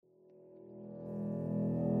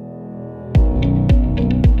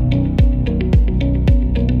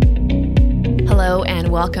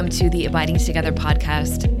and welcome to the Abiding Together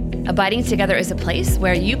podcast. Abiding Together is a place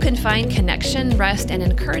where you can find connection, rest, and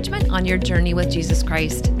encouragement on your journey with Jesus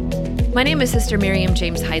Christ. My name is Sister Miriam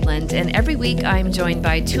James Heidland, and every week I'm joined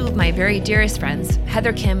by two of my very dearest friends,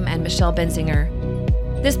 Heather Kim and Michelle Benzinger.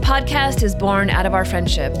 This podcast is born out of our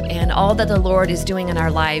friendship and all that the Lord is doing in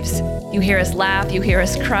our lives. You hear us laugh, you hear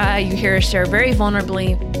us cry, you hear us share very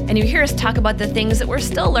vulnerably, and you hear us talk about the things that we're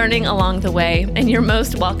still learning along the way, and you're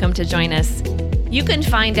most welcome to join us. You can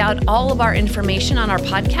find out all of our information on our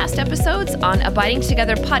podcast episodes on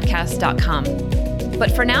abidingtogetherpodcast.com.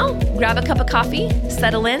 But for now, grab a cup of coffee,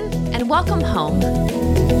 settle in, and welcome home.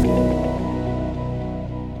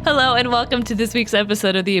 Hello, and welcome to this week's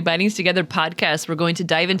episode of the Abiding Together podcast. We're going to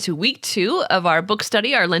dive into week 2 of our book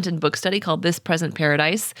study, our Lenten book study called This Present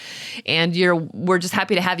Paradise. And we're just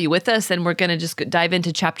happy to have you with us, and we're going to just dive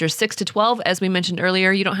into chapters 6 to 12. As we mentioned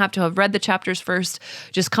earlier, you don't have to have read the chapters first.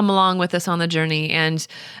 Just come along with us on the journey. And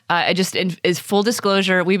is full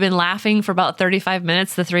disclosure, we've been laughing for about 35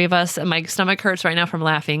 minutes, the three of us, and my stomach hurts right now from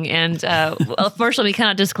laughing. And unfortunately, we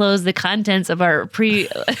cannot disclose the contents of our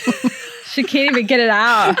She can't even get it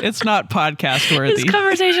out. It's not podcast worthy. This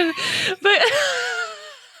conversation, but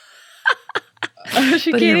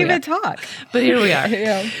she can't even talk. But here we are.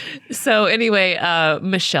 Yeah. So anyway,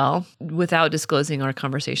 Michelle, without disclosing our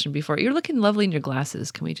conversation before, you're looking lovely in your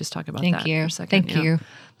glasses. Can we just talk about that Thank you. for a second? Thank you.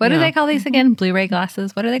 What do they call these again? Blu-ray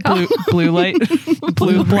glasses? What are they called? Blue light,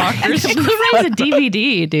 blue blockers. Blu-ray's a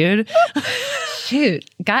DVD, dude. Shoot,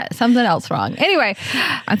 got something else wrong. Anyway,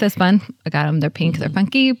 aren't those fun? I got them. They're pink. They're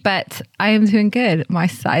funky, but I am doing good. My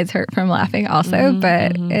sides hurt from laughing also,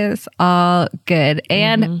 but it's all good.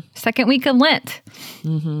 And second week of Lent,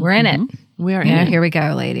 we're in it. We are in it. Here we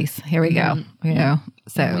go, ladies. Here we go. You know,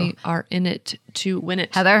 so We are in it to win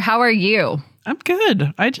it. Heather, how are you? I'm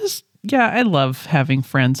good. I love having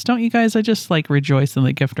friends. Don't you guys? I just rejoice in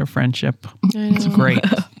the gift of friendship. It's great.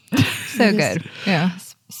 So good. Yeah.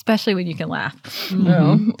 Especially when you can laugh.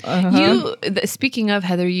 Speaking of,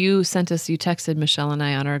 Heather, you texted Michelle and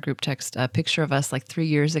I on our group text a picture of us 3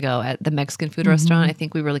 years ago at the Mexican food restaurant. I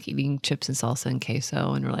think we were eating chips and salsa and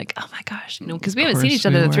queso, and we're like, oh my gosh, because we haven't seen each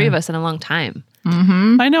other, the three of us, in a long time.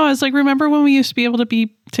 I know. I was like, remember when we used to be able to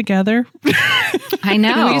be together? I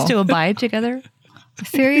know. We used to abide together.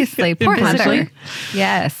 Seriously. Poor Heather.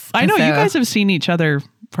 Yes. I know. You guys have seen each other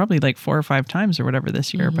probably 4 or 5 times or whatever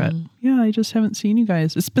this year, but I just haven't seen you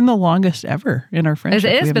guys. It's been the longest ever in our friendship.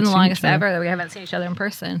 It has been the longest ever that we haven't seen each other in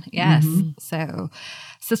person. Yes. So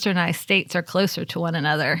sister and I states are closer to one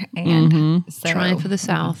another, and so trying for the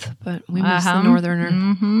South, but we miss the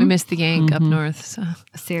Northerner. We miss the Yank up north. So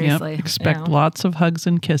seriously, expect lots of hugs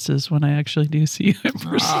and kisses when I actually do see you in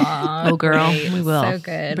person. Oh, girl, we will. So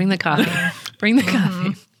good. Bring the coffee. Bring the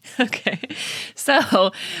coffee. Okay,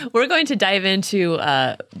 so we're going to dive into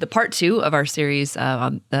the part 2 of our series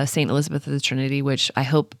on the St. Elizabeth of the Trinity, which I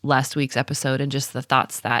hope last week's episode and just the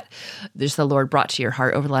thoughts that just the Lord brought to your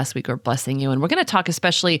heart over the last week are blessing you. And we're going to talk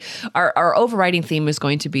especially, our overriding theme is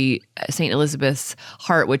going to be St. Elizabeth's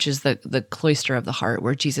heart, which is the cloister of the heart,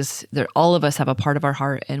 where Jesus, all of us have a part of our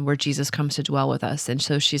heart and where Jesus comes to dwell with us. And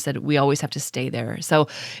so she said, we always have to stay there. So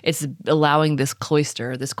it's allowing this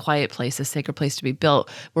cloister, this quiet place, this sacred place to be built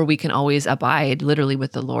where we can always abide literally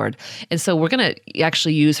with the Lord. And so we're going to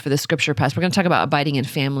actually use for the scripture passage, we're going to talk about abiding in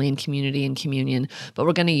family and community and communion, but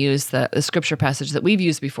we're going to use the scripture passage that we've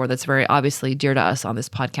used before that's very obviously dear to us on this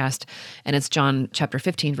podcast. And it's John chapter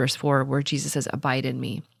 15, verse 4, where Jesus says, abide in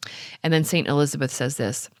me. And then St. Elizabeth says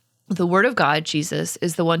this, the word of God, Jesus,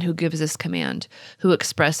 is the one who gives this command, who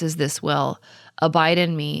expresses this will, abide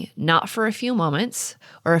in me, not for a few moments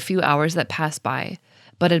or a few hours that pass by,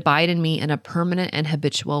 but abide in me in a permanent and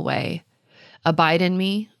habitual way. Abide in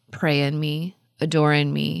me, pray in me, adore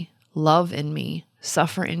in me, love in me,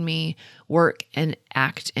 suffer in me, work and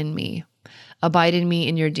act in me. Abide in me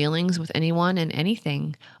in your dealings with anyone and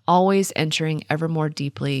anything, always entering ever more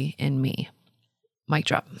deeply in me. Mic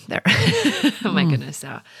drop there. Oh my goodness.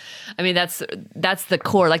 I mean, that's the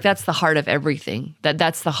core, that's the heart of everything.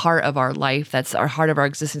 That's the heart of our life. That's our heart of our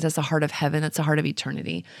existence. That's the heart of heaven. That's the heart of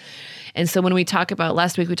eternity. And so when we talk about,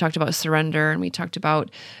 last week we talked about surrender, and we talked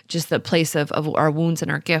about just the place of our wounds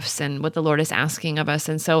and our gifts and what the Lord is asking of us.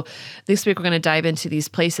 And so this week we're going to dive into these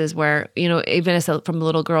places where, even as from the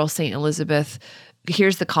little girl, St. Elizabeth,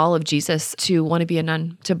 here's the call of Jesus to want to be a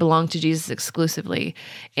nun, to belong to Jesus exclusively.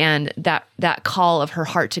 And that call of her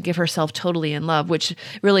heart to give herself totally in love, which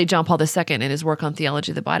really John Paul II in his work on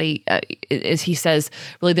theology of the body, as he says,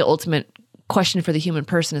 really the ultimate question for the human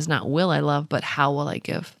person is not will I love, but how will I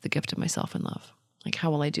give the gift of myself in love? Like,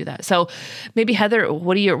 how will I do that? So maybe Heather,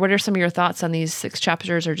 what are some of your thoughts on these 6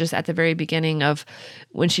 chapters, or just at the very beginning of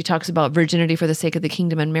when she talks about virginity for the sake of the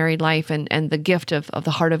kingdom and married life and the gift of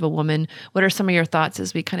the heart of a woman? What are some of your thoughts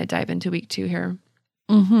as we kind of dive into week 2 here?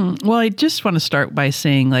 Well, I just want to start by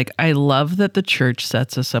saying, like, I love that the church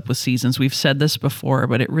sets us up with seasons. We've said this before,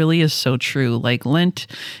 but it really is so true. Like, Lent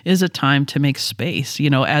is a time to make space,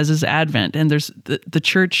 as is Advent. And there's the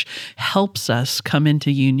church helps us come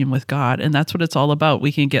into union with God. And that's what it's all about.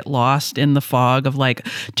 We can get lost in the fog of like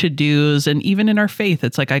to-dos. And even in our faith,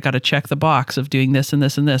 it's like, I got to check the box of doing this and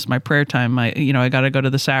this and this. My prayer time, I got to go to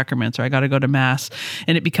the sacraments, or I got to go to Mass.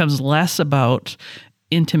 And it becomes less about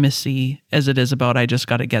intimacy as it is about, I just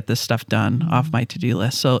got to get this stuff done off my to-do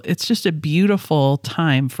list. So it's just a beautiful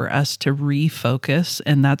time for us to refocus.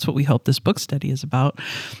 And that's what we hope this book study is about.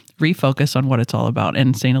 Refocus on what it's all about.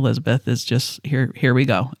 And St. Elizabeth is just, here we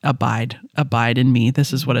go. Abide in me.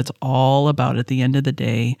 This is what it's all about at the end of the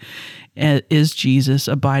day. Is Jesus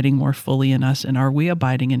abiding more fully in us? And are we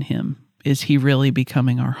abiding in him? Is he really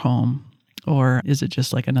becoming our home? Or is it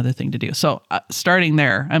just like another thing to do? So starting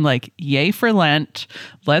there, I'm like, yay for Lent.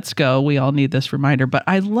 Let's go. We all need this reminder. But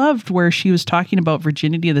I loved where she was talking about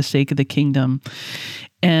virginity for the sake of the kingdom,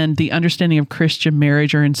 and the understanding of Christian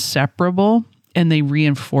marriage are inseparable and they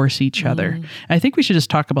reinforce each other. I think we should just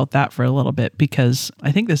talk about that for a little bit, because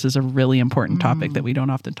I think this is a really important topic that we don't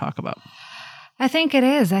often talk about. I think it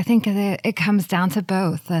is. I think it comes down to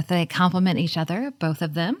both, that they complement each other, both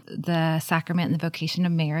of them, the sacrament and the vocation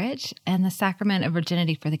of marriage and the sacrament of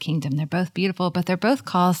virginity for the kingdom. They're both beautiful, but they're both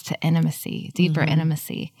calls to intimacy, deeper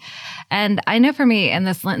intimacy. And I know for me in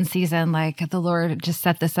this Lenten season, like the Lord just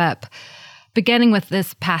set this up, beginning with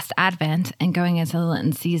this past Advent and going into the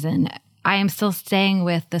Lenten season. I am still staying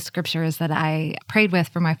with the scriptures that I prayed with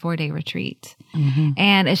for my 4-day retreat.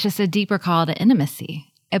 And it's just a deeper call to intimacy.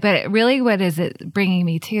 But really, what is it bringing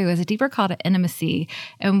me to is a deeper call to intimacy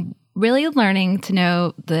and really learning to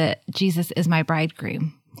know that Jesus is my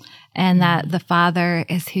bridegroom and that the Father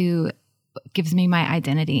is who gives me my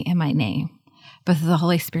identity and my name. But the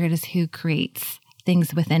Holy Spirit is who creates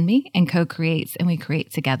things within me and co-creates, and we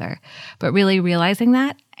create together. But really realizing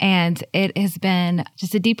that, and it has been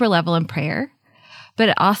just a deeper level in prayer. But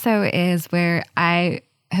it also is where I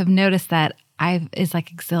have noticed that is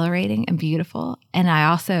like exhilarating and beautiful. And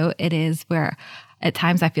it is where at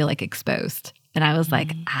times I feel like exposed. And I was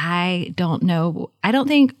like, I don't know. I don't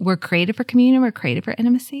think we're created for communion. We're created for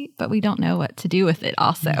intimacy, but we don't know what to do with it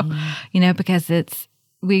also, because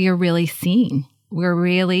we are really seen. We're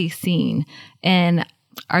really seen in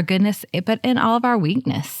our goodness, but in all of our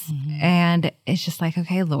weakness. And it's just like,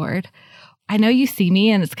 okay, Lord, I know you see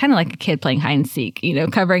me, and it's kind of like a kid playing hide and seek,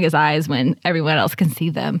 covering his eyes when everyone else can see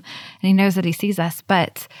them. And he knows that he sees us.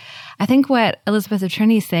 But I think what Elizabeth of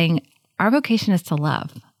Trinity is saying, our vocation is to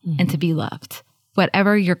love and to be loved,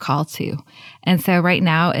 whatever you're called to. And so right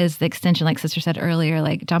now is the extension, like Sister said earlier,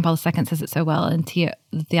 like John Paul II says it so well in the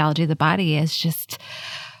Theology of the Body, is just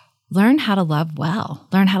learn how to love well,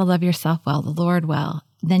 learn how to love yourself well, the Lord well.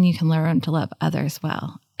 Then you can learn to love others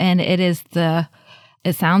well. And it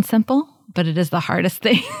sounds simple, but it is the hardest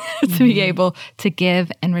thing to be able to give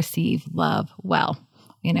and receive love well,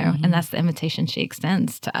 and that's the invitation she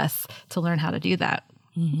extends to us to learn how to do that.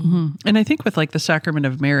 And I think with like the sacrament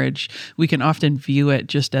of marriage, we can often view it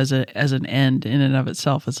just as an end in and of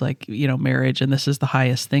itself. It's like, marriage, and this is the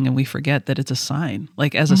highest thing. And we forget that it's a sign.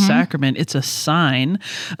 Like as a sacrament, it's a sign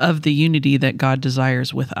of the unity that God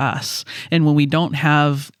desires with us. And when we don't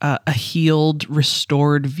have a healed,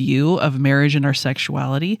 restored view of marriage and our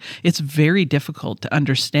sexuality, it's very difficult to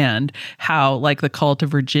understand how, like the call to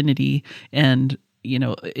virginity and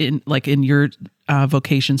in your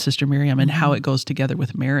vocation, Sister Miriam, and how it goes together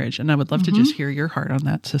with marriage. And I would love to just hear your heart on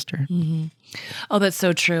that, Sister. Oh, that's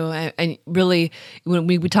so true. And really, when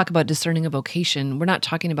we talk about discerning a vocation, we're not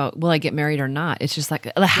talking about, will I get married or not? It's just like,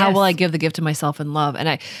 how will I give the gift to myself in love?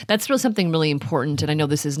 And that's really something really important. And I know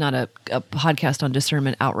this is not a podcast on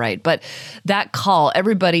discernment outright, but that call,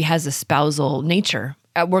 everybody has a spousal nature.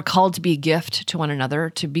 We're called to be a gift to one another,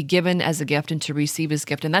 to be given as a gift and to receive as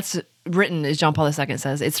gift. And that's written, as John Paul II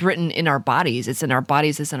says, it's written in our bodies. It's in our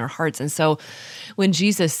bodies, it's in our hearts. And so when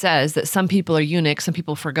Jesus says that some people are eunuchs, some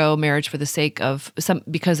people forgo marriage for the sake of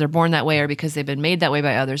because they're born that way or because they've been made that way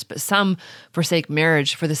by others, but some forsake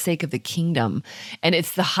marriage for the sake of the kingdom. And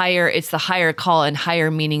it's the higher call, and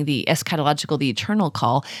higher meaning the eschatological, the eternal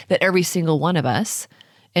call that every single one of us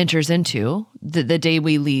enters into the day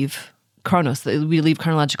we leave chronos, we leave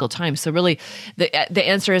chronological time. So really the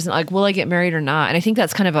answer isn't like, will I get married or not? And I think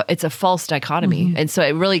that's kind of it's a false dichotomy. And so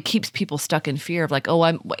it really keeps people stuck in fear of like, oh,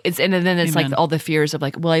 and then it's like all the fears of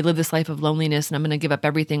like, will I live this life of loneliness and I'm going to give up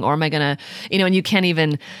everything, or am I going to, and you can't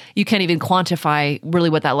even quantify really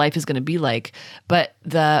what that life is going to be like. But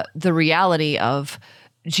the reality of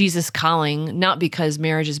Jesus calling, not because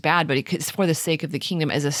marriage is bad, but it's for the sake of the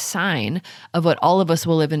kingdom, as a sign of what all of us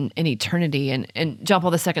will live in eternity. And John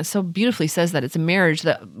Paul II so beautifully says that it's a marriage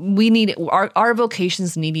that we need, our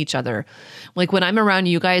vocations need each other. Like when I'm around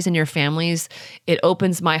you guys and your families, it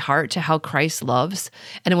opens my heart to how Christ loves.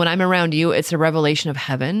 And when I'm around you, it's a revelation of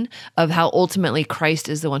heaven, of how ultimately Christ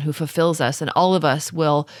is the one who fulfills us, and all of us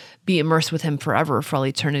will be immersed with him forever for all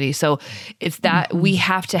eternity. So it's that we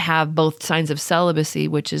have to have both signs of celibacy,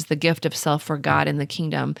 which is the gift of self for God in the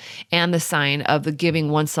kingdom, and the sign of the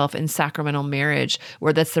giving oneself in sacramental marriage,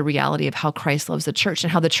 where that's the reality of how Christ loves the church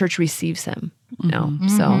and how the church receives him.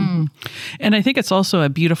 So, and I think it's also a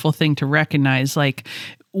beautiful thing to recognize, like,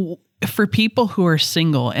 for people who are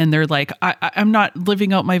single and they're like, I'm not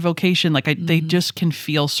living out my vocation, like they just can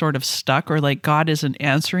feel sort of stuck, or like God isn't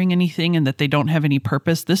answering anything and that they don't have any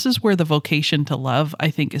purpose. This is where the vocation to love, I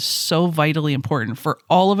think, is so vitally important for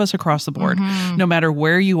all of us across the board, no matter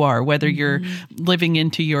where you are, whether you're living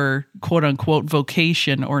into your quote unquote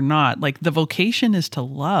vocation or not. Like the vocation is to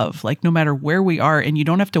love, like no matter where we are, and you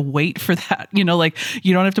don't have to wait for that, like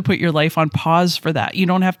you don't have to put your life on pause for that. You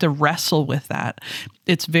don't have to wrestle with that.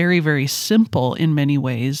 It's very, very simple in many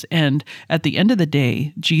ways. And at the end of the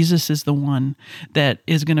day, Jesus is the one that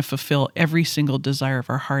is going to fulfill every single desire of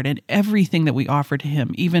our heart, and everything that we offer to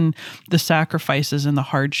him, even the sacrifices and the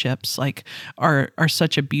hardships, like are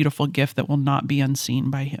such a beautiful gift that will not be unseen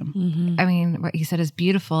by him. I mean, what you said is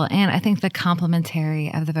beautiful. And I think the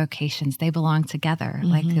complementary of the vocations, they belong together.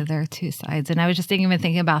 Like there are two sides. And I was just even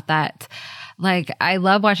thinking about that. Like, I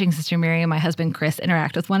love watching Sister Mary and my husband, Chris,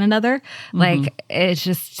 interact with one another. Like, it's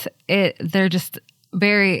just, they're just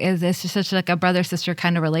it's just such like a brother-sister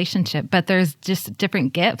kind of relationship, but there's just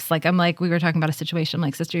different gifts. Like, we were talking about a situation, I'm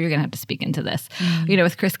like, sister, you're going to have to speak into this,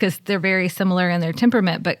 with Chris, because they're very similar in their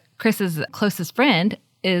temperament, but Chris's closest friend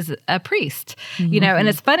is a priest, and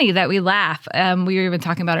it's funny that we laugh. We were even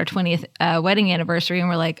talking about our 20th wedding anniversary, and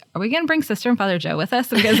we're like, are we going to bring Sister and Father Joe with us?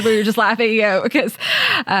 Because we were just laughing, because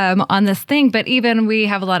on this thing. But even we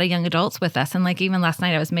have a lot of young adults with us. And like even last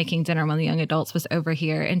night I was making dinner, one of the young adults was over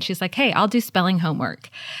here, and she's like, hey, I'll do spelling homework.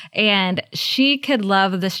 And she could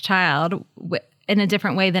love this child in a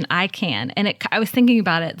different way than I can. And I was thinking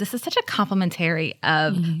about it. This is such a complementary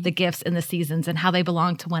of the gifts and the seasons and how they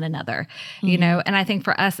belong to one another, And I think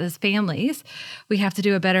for us as families, we have to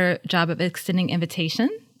do a better job of extending invitation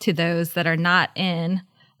to those that are not in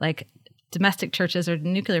like domestic churches or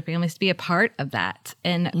nuclear families to be a part of that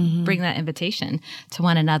and bring that invitation to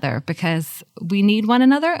one another, because we need one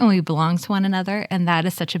another and we belong to one another. And that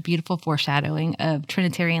is such a beautiful foreshadowing of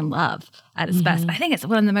Trinitarian love at its best. I think it's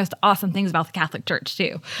one of the most awesome things about the Catholic Church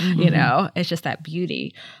too. It's just that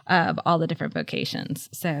beauty of all the different vocations.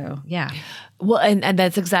 So yeah. Well, and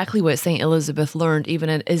that's exactly what St. Elizabeth learned even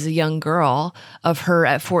as a young girl, of her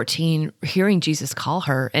at 14 hearing Jesus call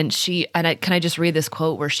her. And can I just read this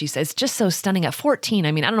quote where she says, just so stunning at 14.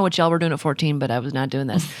 I mean, I don't know what y'all were doing at 14, but I was not doing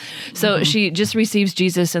this. So she just receives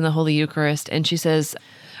Jesus in the Holy Eucharist, and she says,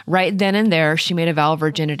 right then and there, she made a vow of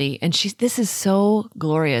virginity. And this is so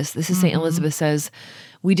glorious. This is St. Elizabeth says,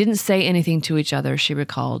 we didn't say anything to each other, she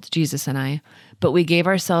recalled, Jesus and I, but we gave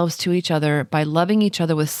ourselves to each other by loving each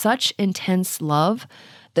other with such intense love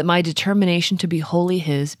that my determination to be wholly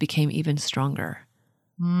his became even stronger.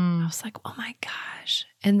 I was like, oh my gosh.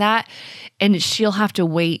 And she'll have to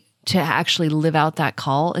wait to actually live out that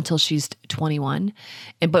call until she's 21.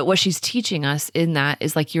 But what she's teaching us in that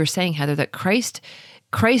is, like you were saying, Heather, that Christ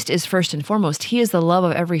is first and foremost. He is the love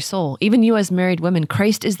of every soul. Even you as married women,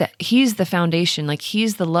 he's the foundation. Like,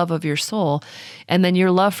 he's the love of your soul. And then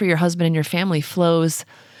your love for your husband and your family flows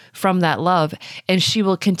from that love. And she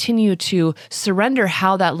will continue to surrender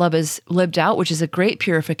how that love is lived out, which is a great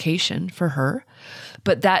purification for her.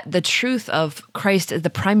 But that the truth of Christ, the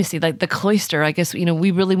primacy, like the cloister, I guess, we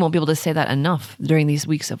really won't be able to say that enough during these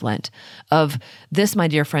weeks of Lent, of this, my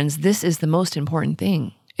dear friends, this is the most important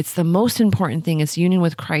thing. It's the most important thing. It's union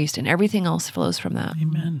with Christ, and everything else flows from that.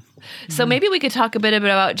 Amen. So maybe we could talk a bit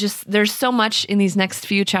about there's so much in these next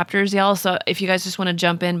few chapters, y'all. So if you guys just want to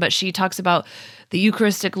jump in, but she talks about the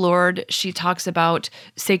Eucharistic Lord. She talks about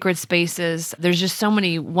sacred spaces. There's just so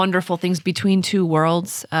many wonderful things between two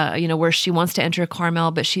worlds, where she wants to enter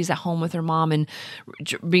Carmel, but she's at home with her mom and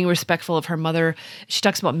being respectful of her mother. She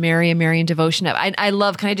talks about Mary and Marian devotion. I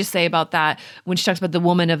love, can I just say about that, when she talks about the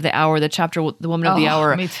woman of the hour, the chapter, the woman of the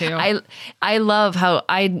hour. Me too. I love how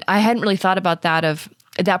I hadn't really thought about that, of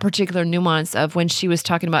that particular nuance of when she was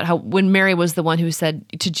talking about how when Mary was the one who said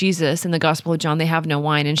to Jesus in the Gospel of John, they have no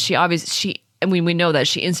wine. And we know that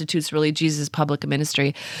she institutes really Jesus' public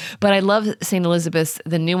ministry. But I love St. Elizabeth's,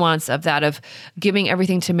 the nuance of that, of giving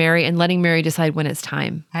everything to Mary and letting Mary decide when it's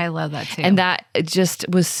time. I love that too. And that it just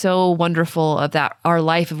was so wonderful of that, our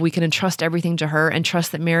life, if we can entrust everything to her and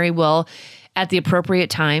trust that Mary will, at the appropriate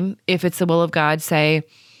time, if it's the will of God, say,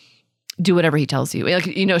 do whatever he tells you.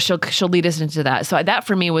 She'll lead us into that. So that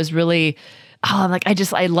for me was really,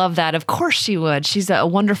 I love that. Of course she would. She's a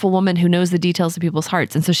wonderful woman who knows the details of people's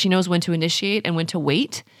hearts. And so she knows when to initiate and when to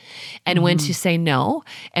wait and when to say no.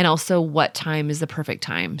 And also what time is the perfect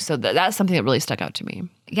time. So that's something that really stuck out to me.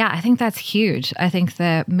 Yeah, I think that's huge. I think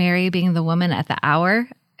that Mary being the woman at the hour,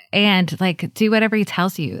 and do whatever he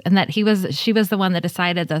tells you. And that she was the one that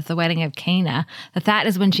decided that the wedding of Cana, that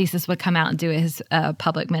is when Jesus would come out and do his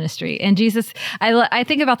public ministry. And Jesus, I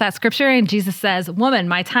think about that scripture, and Jesus says, woman,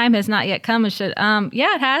 my time has not yet come. And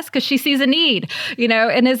yeah, it has, because she sees a need,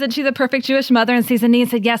 and isn't she the perfect Jewish mother and sees a need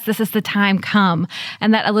and said, yes, this is the time, come.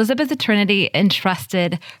 And that Elizabeth the Trinity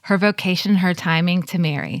entrusted her vocation, her timing to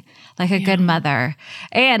Mary, like a good mother.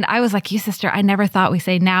 And I was like, you sister, I never thought we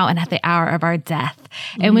say now and at the hour of our death.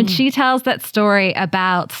 And when she tells that story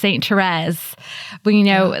about Saint Therese,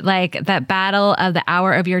 that battle of the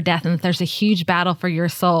hour of your death, and that there's a huge battle for your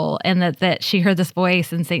soul, and that she heard this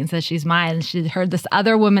voice, and Satan says she's mine, and she heard this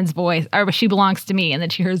other woman's voice, or she belongs to me, and then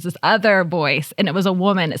she hears this other voice, and it was a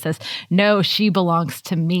woman. It says, no, she belongs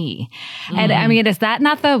to me. And I mean, is that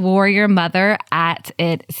not the warrior mother at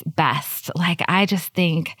its best? I just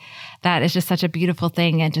think that is just such a beautiful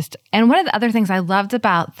thing. And one of the other things I loved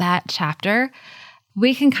about that chapter,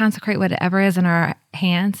 we can consecrate whatever is in our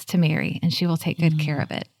hands to Mary, and she will take good care of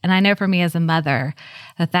it. And I know for me as a mother,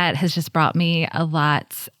 that has just brought me a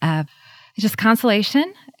lot of just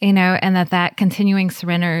consolation, and that continuing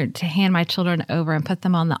surrender to hand my children over and put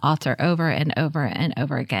them on the altar over and over and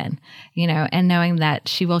over again, and knowing that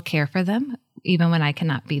she will care for them even when I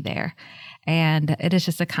cannot be there. And it is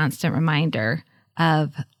just a constant reminder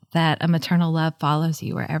of that a maternal love follows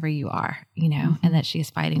you wherever you are, and that she's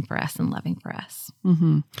fighting for us and loving for us.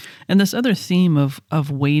 Mm-hmm. And this other theme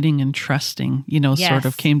of waiting and trusting, sort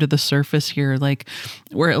of came to the surface here,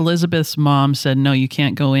 where Elizabeth's mom said, no, you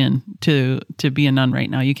can't go in to be a nun right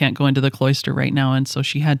now. You can't go into the cloister right now. And so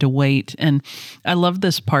she had to wait. And I love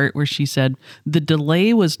this part where she said, the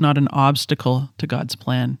delay was not an obstacle to God's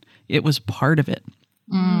plan. It was part of it.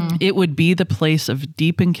 It would be the place of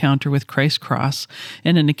deep encounter with Christ's cross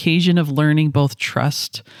and an occasion of learning both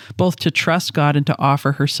to trust God and to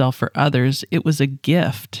offer herself for others. It was a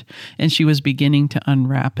gift, and she was beginning to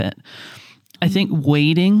unwrap it. I think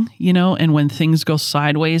waiting, and when things go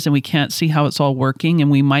sideways and we can't see how it's all working,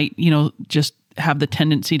 and we might, just have the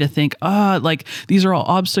tendency to think, these are all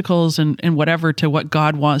obstacles and whatever to what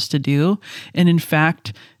God wants to do. And in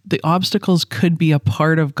fact, the obstacles could be a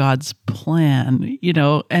part of God's plan,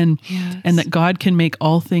 and that God can make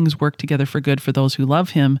all things work together for good for those who love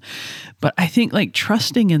him. But I think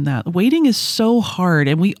trusting in that, waiting is so hard.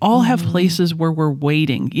 And we all have places where we're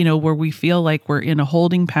waiting, where we feel like we're in a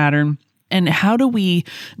holding pattern. And how do we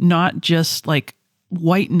not just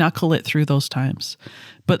white knuckle it through those times,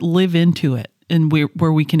 but live into it? And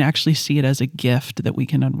where we can actually see it as a gift that we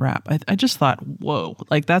can unwrap. I just thought, whoa,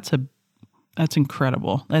 that's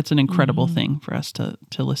incredible. That's an incredible thing for us to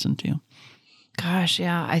listen to. Gosh,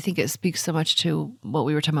 yeah. I think it speaks so much to what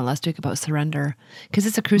we were talking about last week about surrender, because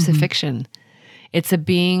it's a crucifixion. It's a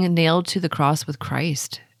being nailed to the cross with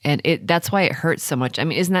Christ. And that's why it hurts so much. I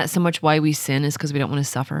mean, isn't that so much why we sin, is because we don't want to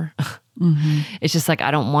suffer? It's just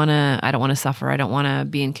I don't want to suffer. I don't want to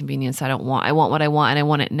be inconvenienced. I want what I want, and I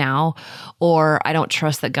want it now, or I don't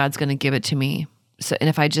trust that God's going to give it to me. So, and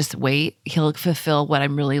if I just wait, he'll fulfill what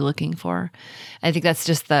I'm really looking for. I think that's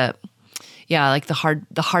just the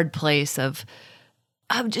hard place of,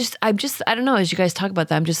 I don't know, as you guys talk about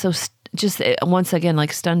that, I'm just so, once again,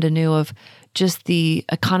 stunned anew of just the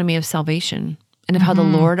economy of salvation and of how the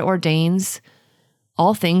Lord ordains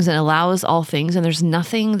all things and allows all things. And there's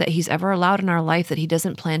nothing that he's ever allowed in our life that he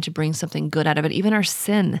doesn't plan to bring something good out of it. Even our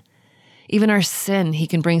sin, he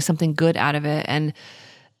can bring something good out of it. And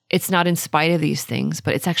it's not in spite of these things,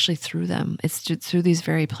 but it's actually through them. It's through these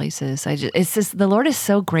very places. It's just, the Lord is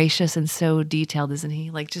so gracious and so detailed, isn't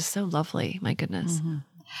he? Like, just so lovely. My goodness. Mm-hmm.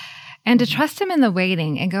 And to trust him in the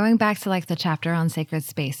waiting, and going back to like the chapter on sacred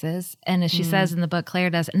spaces. And as she says in the book, Claire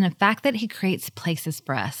does, and the fact that he creates places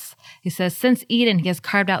for us. He says, since Eden, he has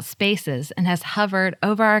carved out spaces and has hovered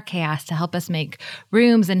over our chaos to help us make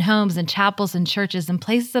rooms and homes and chapels and churches and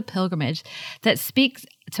places of pilgrimage that speaks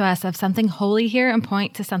to us of something holy here and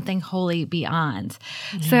point to something holy beyond.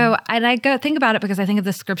 So, and I go think about it because I think of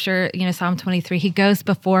the scripture, Psalm 23, he goes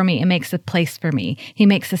before me and makes a place for me. He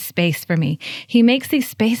makes a space for me. He makes these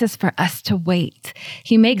spaces for us to wait.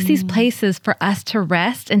 He makes these places for us to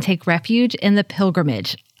rest and take refuge in the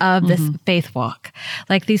pilgrimage of this faith walk,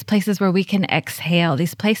 like these places where we can exhale,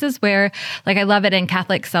 these places where, like, I love it in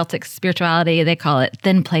Catholic Celtic spirituality, they call it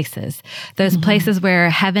thin places, those places where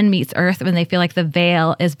heaven meets earth when they feel like the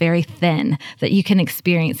veil is very thin, that you can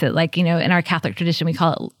experience it. Like, in our Catholic tradition, we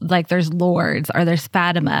call it like there's Lourdes or there's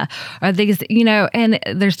Fatima or these, and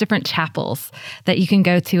there's different chapels that you can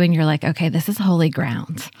go to and you're like, okay, this is holy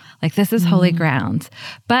ground. Like, this is holy ground.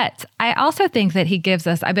 But I also think that he gives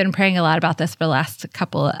us, I've been praying a lot about this for the last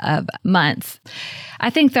couple of months. I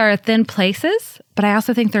think there are thin places, but I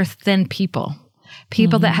also think there's thin people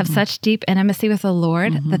that have such deep intimacy with the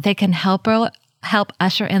Lord that they can help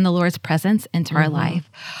usher in the Lord's presence into our life.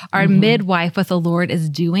 Our midwife, what the Lord is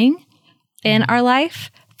doing in our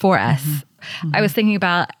life for us. I was thinking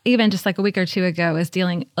about, even just like a week or two ago,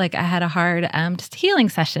 I had a hard just healing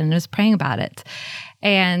session and was praying about it.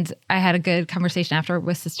 And I had a good conversation after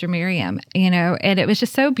with Sister Miriam, and it was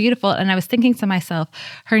just so beautiful. And I was thinking to myself,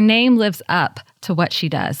 her name lives up to what she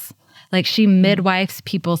does. Like, she midwives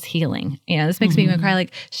people's healing. This makes me even cry.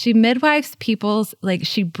 Like, she midwives people's, like,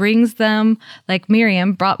 she brings them, like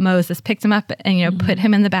Miriam brought Moses, picked him up and, put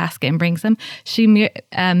him in the basket and brings them. She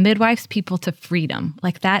midwives people to freedom.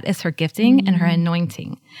 Like, that is her gifting and her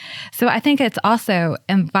anointing. So I think it's also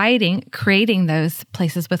creating those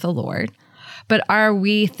places with the Lord. But are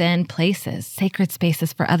we thin places, sacred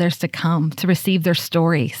spaces for others to come, to receive their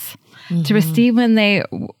stories, to receive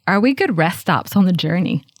are we good rest stops on the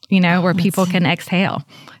journey, where people can exhale?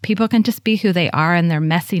 People can just be who they are in their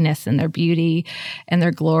messiness and their beauty and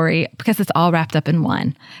their glory, because it's all wrapped up in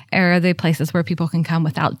one. Or are they places where people can come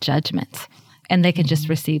without judgment and they can just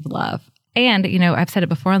receive love? And, I've said it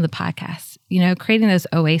before on the podcast, creating those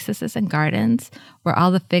oases and gardens where all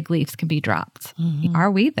the fig leaves can be dropped. Are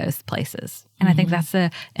we those places? And I think that's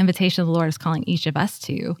the invitation the Lord is calling each of us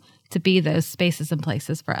to be those spaces and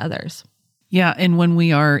places for others. Yeah. And when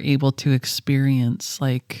we are able to experience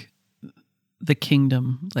like the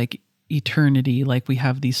kingdom, like eternity, like we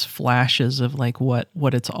have these flashes of like what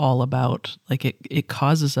it's all about, like it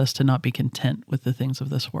causes us to not be content with the things of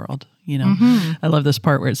this world. I love this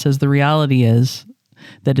part where it says the reality is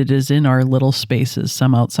that it is in our little spaces,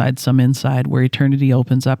 some outside, some inside, where eternity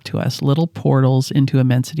opens up to us, little portals into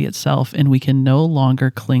immensity itself, and we can no longer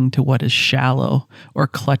cling to what is shallow or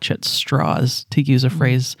clutch at straws, to use a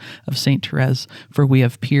phrase of Saint Therese, for we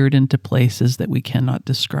have peered into places that we cannot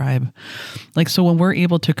describe. Like, so when we're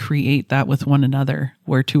able to create that with one another,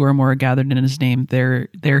 where two or more are gathered in his name,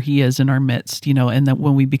 there he is in our midst, and that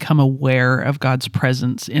when we become aware of God's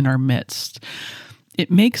presence in our midst, it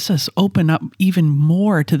makes us open up even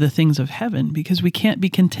more to the things of heaven, because we can't be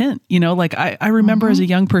content. Like I remember as a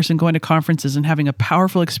young person going to conferences and having a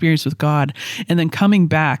powerful experience with God, and then coming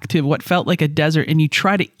back to what felt like a desert, and you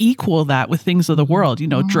try to equal that with things of the world,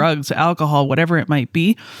 drugs, alcohol, whatever it might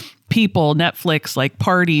be, people, Netflix, like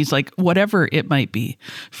parties, like whatever it might be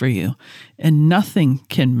for you. And nothing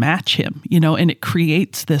can match him, and it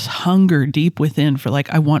creates this hunger deep within for like,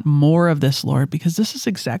 I want more of this, Lord, because this is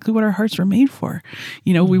exactly what our hearts were made for.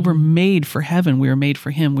 We were made for heaven. We were made for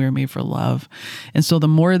him. We were made for love. And so the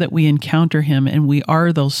more that we encounter him and we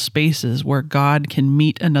are those spaces where God can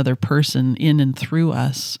meet another person in and through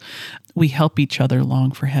us, we help each other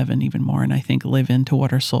long for heaven even more. And I think live into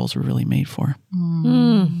what our souls were really made for.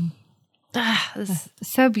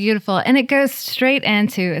 So beautiful. And it goes straight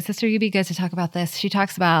into, Sister Yubi goes to talk about this. She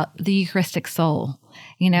talks about the Eucharistic soul.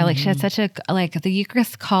 Like she had the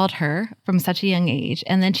Eucharist called her from such a young age.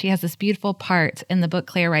 And then she has this beautiful part in the book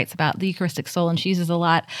Claire writes about the Eucharistic soul. And she uses a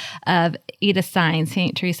lot of Edith Stein,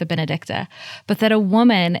 St. Teresa Benedicta, but that a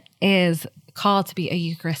woman is called to be a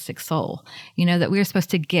Eucharistic soul, that we're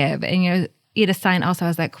supposed to give. And, Edith Stein also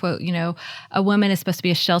has that quote, a woman is supposed to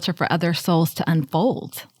be a shelter for other souls to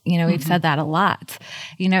unfold. We've said that a lot,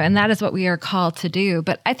 and that is what we are called to do.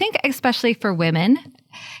 But I think especially for women,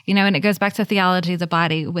 and it goes back to theology of the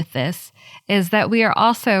body with this, is that we are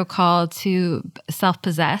also called to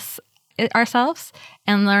self-possess ourselves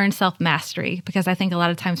and learn self-mastery. Because I think a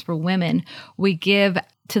lot of times for women, we give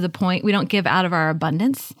to the point, we don't give out of our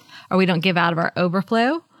abundance, or we don't give out of our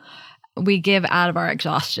overflow. We give out of our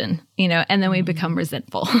exhaustion, and then we become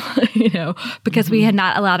resentful, because we had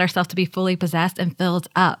not allowed ourselves to be fully possessed and filled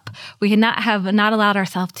up. We had not allowed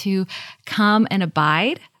ourselves to come and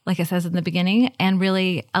abide, like it says in the beginning, and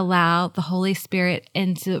really allow the Holy Spirit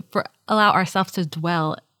allow ourselves to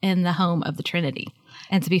dwell in the home of the Trinity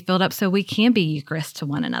and to be filled up so we can be Eucharist to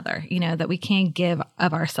one another, that we can give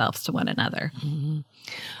of ourselves to one another. Mm-hmm.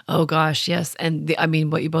 Oh gosh, yes. And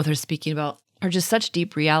what you both are speaking about are just such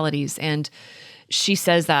deep realities. And she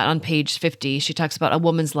says that on page 50, she talks about a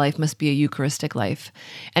woman's life must be a Eucharistic life.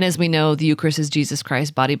 And as we know, the Eucharist is Jesus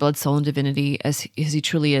Christ, body, blood, soul, and divinity as he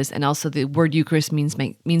truly is. And also the word Eucharist means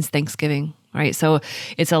thanksgiving, right? So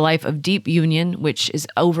it's a life of deep union, which is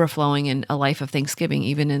overflowing in a life of thanksgiving,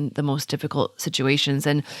 even in the most difficult situations.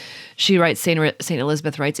 And she writes, Saint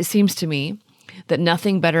Elizabeth writes, "It seems to me that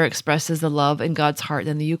nothing better expresses the love in God's heart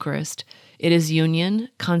than the Eucharist. It is union,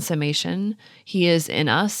 consummation. He is in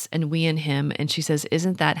us and we in him." And she says,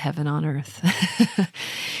 "Isn't that heaven on earth?"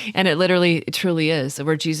 And it truly is,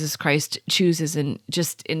 where Jesus Christ chooses in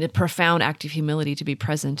a profound act of humility to be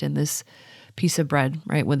present in this piece of bread,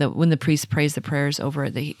 right? When the priest prays the prayers over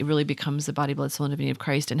it, it really becomes the body, blood, soul, and divinity of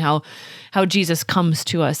Christ, and how Jesus comes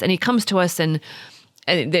to us. And he comes to us and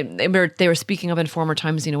they were speaking of in former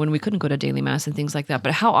times, when we couldn't go to daily mass and things like that,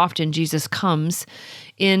 but how often Jesus comes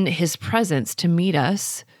in his presence to meet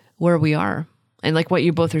us where we are. And like what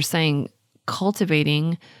you both are saying,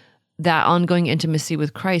 cultivating that ongoing intimacy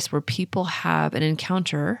with Christ where people have an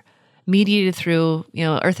encounter mediated through,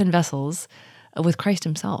 earthen vessels with Christ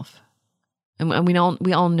himself. And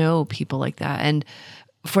we all know people like that. And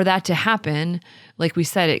for that to happen, like we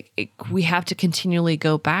said, we have to continually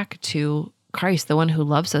go back to Christ, the one who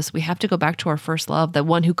loves us. We have to go back to our first love, the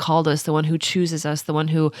one who called us, the one who chooses us, the one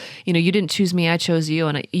who, you didn't choose me, I chose you.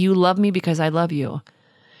 And you love me because I love you.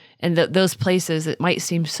 And those places, it might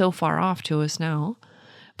seem so far off to us now,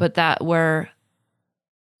 but that where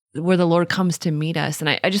the Lord comes to meet us. And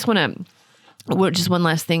I just want to, just one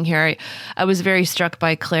last thing here. I was very struck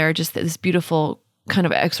by Claire, just this beautiful kind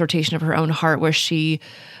of exhortation of her own heart, where she,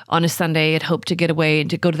 on a Sunday, had hoped to get away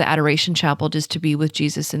and to go to the Adoration Chapel just to be with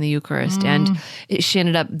Jesus in the Eucharist. And she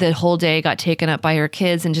ended up, the whole day got taken up by her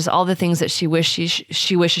kids and just all the things that she wishes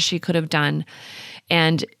she could have done.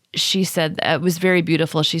 And she said, it was very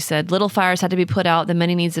beautiful. She said, "Little fires had to be put out. The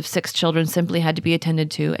many needs of 6 children simply had to be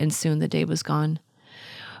attended to. And soon the day was gone.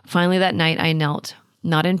 Finally, that night I knelt,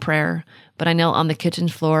 not in prayer, but I knelt on the kitchen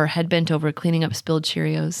floor, head bent over, cleaning up spilled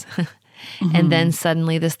Cheerios." And then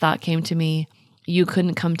suddenly this thought came to me: "You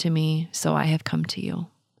couldn't come to me, so I have come to you."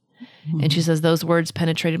 And she says, those words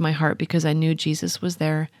penetrated my heart because I knew Jesus was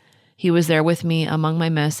there. He was there with me among my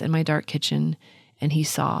mess and my dark kitchen, and he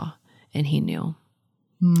saw and he knew.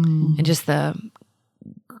 And just the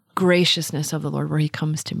graciousness of the Lord, where he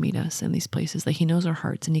comes to meet us in these places. Like he knows our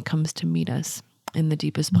hearts and he comes to meet us in the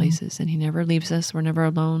deepest places, and he never leaves us. We're never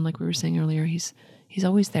alone. Like we were saying earlier, he's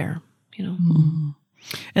always there,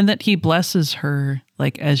 And that he blesses her,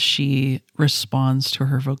 like, as she responds to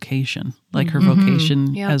her vocation, like her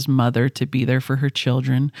vocation as mother to be there for her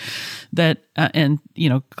children. That, and,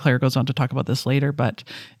 Claire goes on to talk about this later, but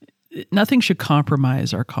nothing should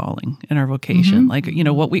compromise our calling and our vocation. Like,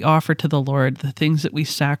 what we offer to the Lord, the things that we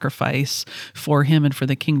sacrifice for him and for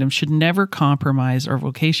the kingdom should never compromise our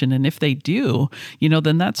vocation. And if they do,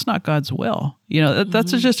 then that's not God's will.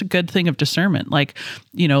 That's just a good thing of discernment. Like,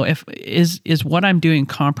 if is what I'm doing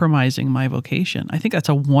compromising my vocation? I think that's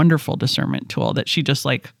a wonderful discernment tool that she just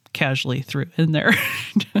casually threw in there.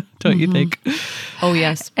 Don't you think? Oh,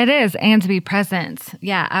 yes. It is. And to be present.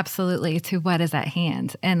 Yeah, absolutely. To what is at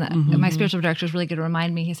hand. And my spiritual director was really good to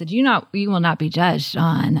remind me. He said, you will not be judged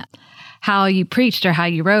on how you preached or how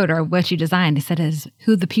you wrote or what you designed. He said, is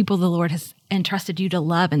who the people the Lord has entrusted you to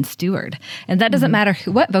love and steward. And that doesn't matter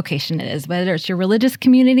what vocation it is, whether it's your religious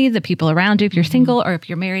community, the people around you, if you're single or if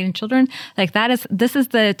you're married and children, this is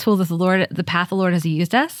the tool that the path the Lord has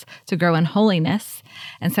used us to grow in holiness.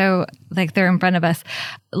 And so they're in front of us.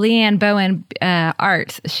 Leanne Bowen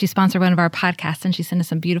Art, she sponsored one of our podcasts and she sent us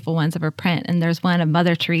some beautiful ones of her print. And there's one of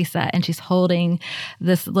Mother Teresa, and she's holding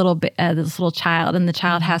this little child, and the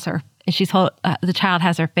child has her the child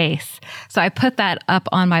has her face. So I put that up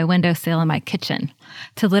on my windowsill in my kitchen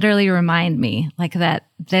to literally remind me that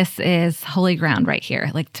this is holy ground right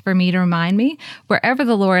here. For me to remind me wherever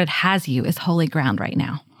the Lord has you is holy ground right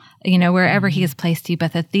now. wherever he has placed you,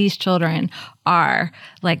 but that these children are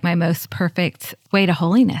like my most perfect way to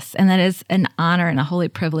holiness. And that is an honor and a holy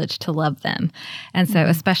privilege to love them. And so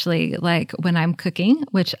especially like when I'm cooking,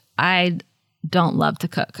 which I don't love to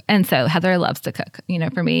cook. And so Heather loves to cook.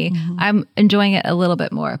 For me, I'm enjoying it a little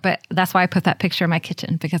bit more. But that's why I put that picture in my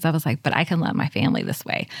kitchen, because I was like, but I can love my family this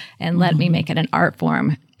way and let me make it an art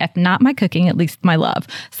form. If not my cooking, at least my love.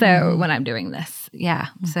 So when I'm doing this,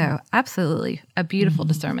 so absolutely a beautiful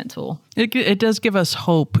discernment tool. It does give us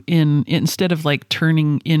hope instead of like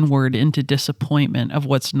turning inward into disappointment of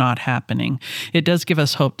what's not happening. It does give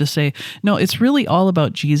us hope to say, no, it's really all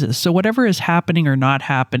about Jesus. So whatever is happening or not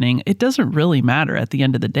happening, it doesn't really matter at the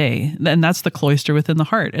end of the day. And that's the cloister within the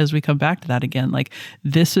heart as we come back to that again. Like,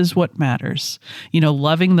 this is what matters.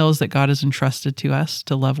 Loving those that God has entrusted to us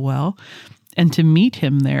to love well, and to meet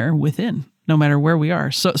him there within, no matter where we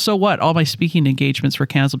are. So what? All my speaking engagements were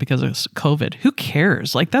canceled because of COVID. Who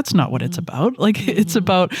cares? Like, that's not what it's about. Like, it's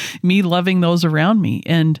about me loving those around me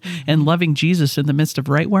and loving Jesus in the midst of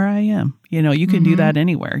right where I am. You can do that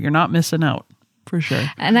anywhere. You're not missing out. For sure.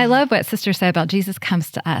 And I love what Sister said about Jesus comes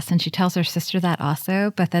to us, and she tells her sister that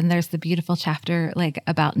also. But then there's the beautiful chapter like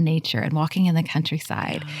about nature and walking in the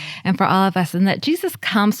countryside, and for all of us, and that Jesus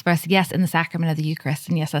comes for us, yes, in the sacrament of the Eucharist,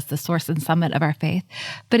 and yes, that's the source and summit of our faith.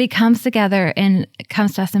 But he comes together and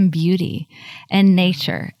comes to us in beauty and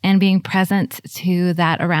nature and being present to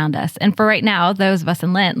that around us. And for right now, those of us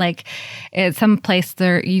in Lent, like it's some place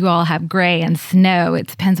there you all have gray and snow. It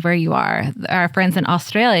depends where you are. Our friends in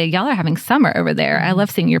Australia, y'all are having summer over there. I love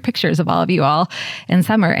seeing your pictures of all of you all in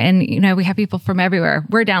summer. And, we have people from everywhere.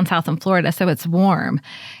 We're down south in Florida, so it's warm,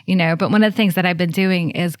 but one of the things that I've been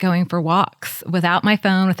doing is going for walks without my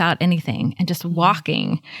phone, without anything, and just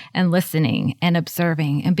walking and listening and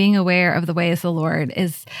observing and being aware of the ways the Lord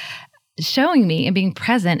is showing me and being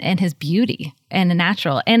present in his beauty and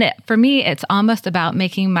natural. And for me, it's almost about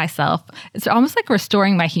it's almost like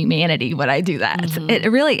restoring my humanity when I do that.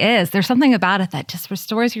 It really is. There's something about it that just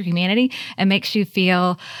restores your humanity and makes you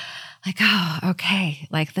feel like, oh, okay,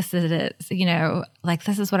 like this is it, like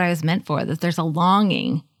this is what I was meant for, that there's a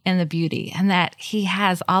longing in the beauty, and that he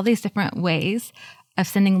has all these different ways of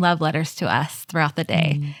sending love letters to us throughout the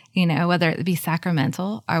day, whether it be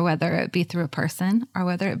sacramental or whether it be through a person or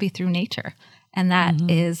whether it be through nature. And that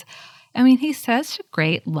is, he's such a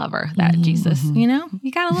great lover, that Jesus, you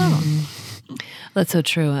gotta love him. That's so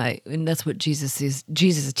true. And that's what Jesus is.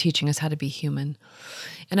 Jesus is teaching us how to be human.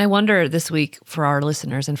 And I wonder this week for our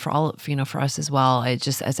listeners and for all, for us as well, I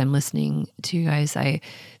just, as I'm listening to you guys,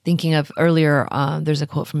 thinking of earlier, there's a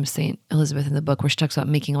quote from St. Elizabeth in the book where she talks about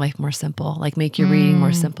making life more simple, like make your reading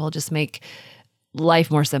more simple, just make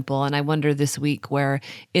life more simple. And I wonder this week where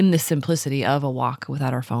in the simplicity of a walk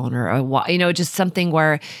without our phone or a walk, just something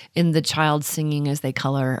where in the child singing as they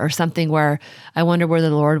color or something where I wonder where the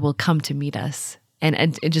Lord will come to meet us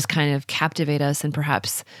and just kind of captivate us and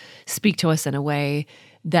perhaps speak to us in a way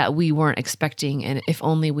that we weren't expecting. And if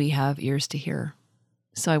only we have ears to hear.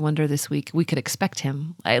 So I wonder this week we could expect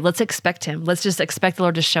him. Let's expect him. Let's just expect the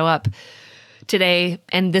Lord to show up today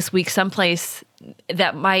and this week someplace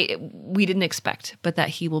that we didn't expect, but that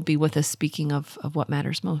he will be with us speaking of what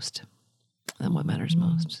matters most and what matters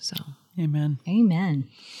most. So amen. Amen.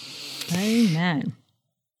 Amen.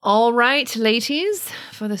 All right, ladies,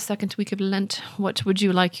 for the second week of Lent, what would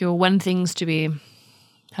you like your one things to be?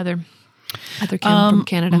 Heather Kim from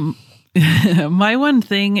Canada. My one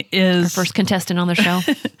thing is... Our first contestant on the show.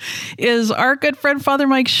 is our good friend, Father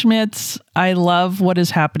Mike Schmitz. I love what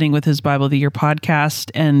is happening with his Bible of the Year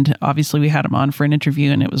podcast. And obviously we had him on for an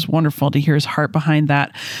interview and it was wonderful to hear his heart behind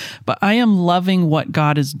that. But I am loving what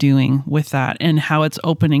God is doing with that and how it's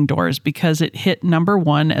opening doors, because it hit number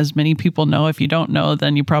one, as many people know. If you don't know,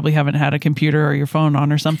 then you probably haven't had a computer or your phone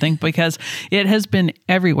on or something, because it has been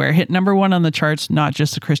everywhere. Hit number one on the charts, not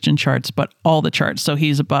just the Christian charts, but all the charts. So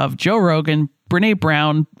he's above Joe Rogan, Brene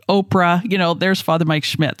Brown, Oprah, there's Father Mike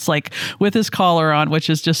Schmitz, like with his collar on, which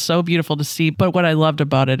is just so beautiful to see. But what I loved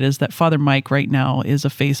about it is that Father Mike right now is a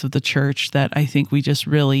face of the church that I think we just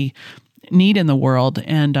really need in the world.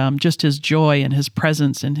 And just his joy and his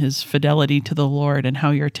presence and his fidelity to the Lord and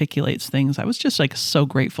how he articulates things. I was just like so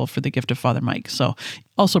grateful for the gift of Father Mike. So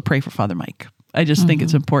also pray for Father Mike. I just think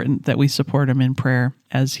it's important that we support him in prayer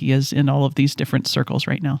as he is in all of these different circles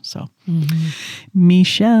right now. So,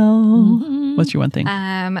 Michelle, what's your one thing?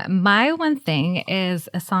 My one thing is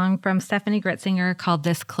a song from Stephanie Gritzinger called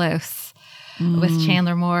This Close with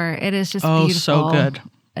Chandler Moore. It is just beautiful. So good.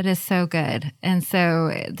 It is so good. And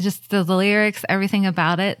so just the lyrics, everything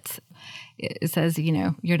about it, it says,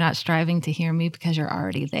 you're not striving to hear me because you're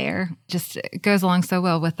already there. Just it goes along so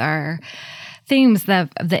well with our themes of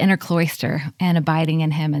the inner cloister and abiding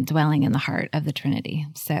in him and dwelling in the heart of the Trinity.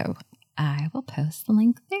 So I will post the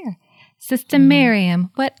link there. Sister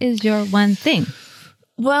Miriam, what is your one thing?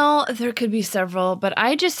 Well, there could be several, but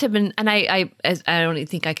I just have been, and I don't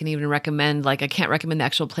think I can even recommend, like I can't recommend the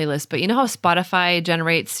actual playlist, but you know how Spotify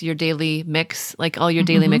generates your daily mix, like all your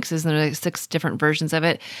daily mixes, and there are like 6 different versions of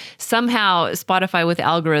it. Somehow Spotify with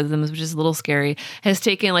algorithms, which is a little scary, has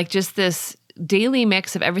taken like just this daily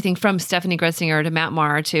mix of everything from Stephanie Gretzinger to Matt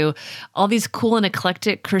Maher to all these cool and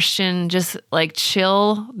eclectic Christian, just like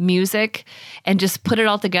chill music, and just put it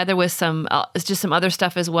all together with some other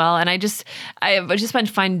stuff as well. And I just been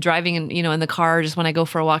fine driving in the car, just when I go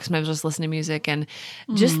for a walk, sometimes just listen to music, and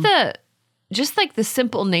just like the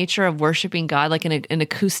simple nature of worshiping God, like an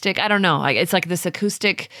acoustic, I don't know, it's like this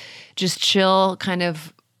acoustic, just chill kind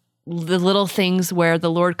of the little things where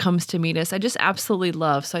the Lord comes to meet us. I just absolutely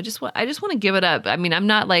love. So I just want to give it up. I mean, I'm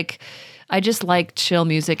not like, I just like chill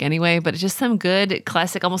music anyway, but it's just some good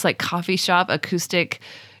classic, almost like coffee shop acoustic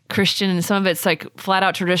Christian, and some of it's like flat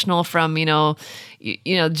out traditional from, Jesus,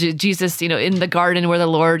 in the garden where the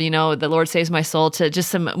Lord saves my soul, to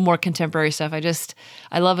just some more contemporary stuff. I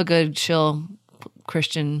love a good chill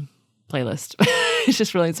Christian playlist. It's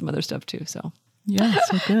just really some other stuff too. So yeah,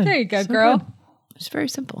 so good. There you go, girl. Good. It's very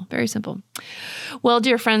simple, very simple. Well,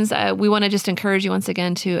 dear friends, we want to just encourage you once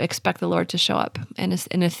again to expect the Lord to show up in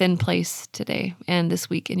a thin place today and this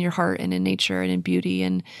week in your heart and in nature and in beauty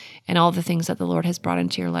and all the things that the Lord has brought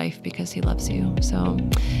into your life, because he loves you. So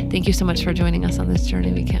thank you so much for joining us on this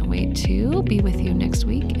journey. We can't wait to be with you next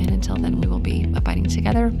week. And until then, we will be abiding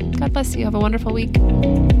together. God bless you. Have a wonderful week.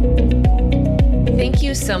 Thank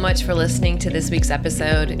you so much for listening to this week's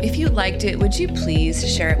episode. If you liked it, would you please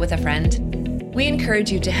share it with a friend? We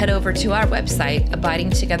encourage you to head over to our website,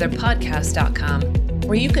 abidingtogetherpodcast.com,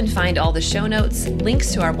 where you can find all the show notes,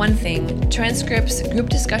 links to our one thing, transcripts, group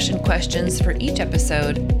discussion questions for each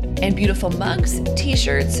episode, and beautiful mugs,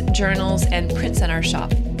 t-shirts, journals, and prints in our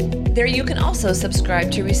shop. There you can also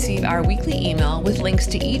subscribe to receive our weekly email with links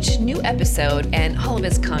to each new episode and all of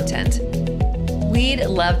its content. We'd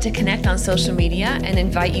love to connect on social media and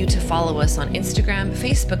invite you to follow us on Instagram,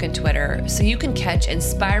 Facebook, and Twitter so you can catch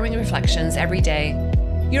inspiring reflections every day.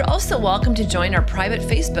 You're also welcome to join our private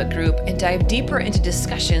Facebook group and dive deeper into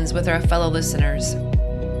discussions with our fellow listeners.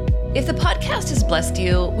 If the podcast has blessed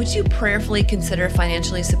you, would you prayerfully consider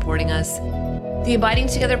financially supporting us? The Abiding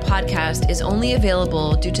Together podcast is only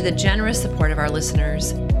available due to the generous support of our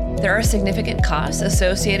listeners. There are significant costs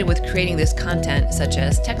associated with creating this content, such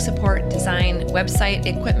as tech support, design, website,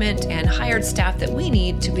 equipment, and hired staff that we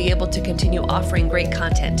need to be able to continue offering great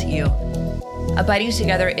content to you. Abiding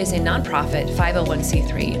Together is a nonprofit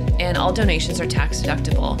 501c3, and all donations are tax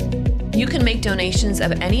deductible. You can make donations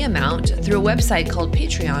of any amount through a website called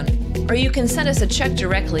Patreon, or you can send us a check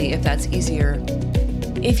directly if that's easier.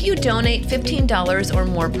 If you donate $15 or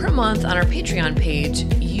more per month on our Patreon page,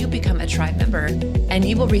 you become a tribe member, and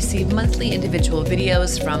you will receive monthly individual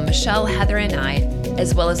videos from Michelle, Heather, and I,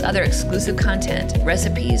 as well as other exclusive content,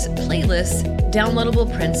 recipes, playlists,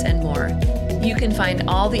 downloadable prints, and more. You can find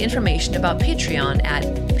all the information about Patreon at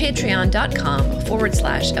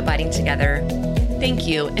patreon.com/abidingtogether. Thank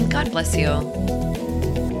you, and God bless you.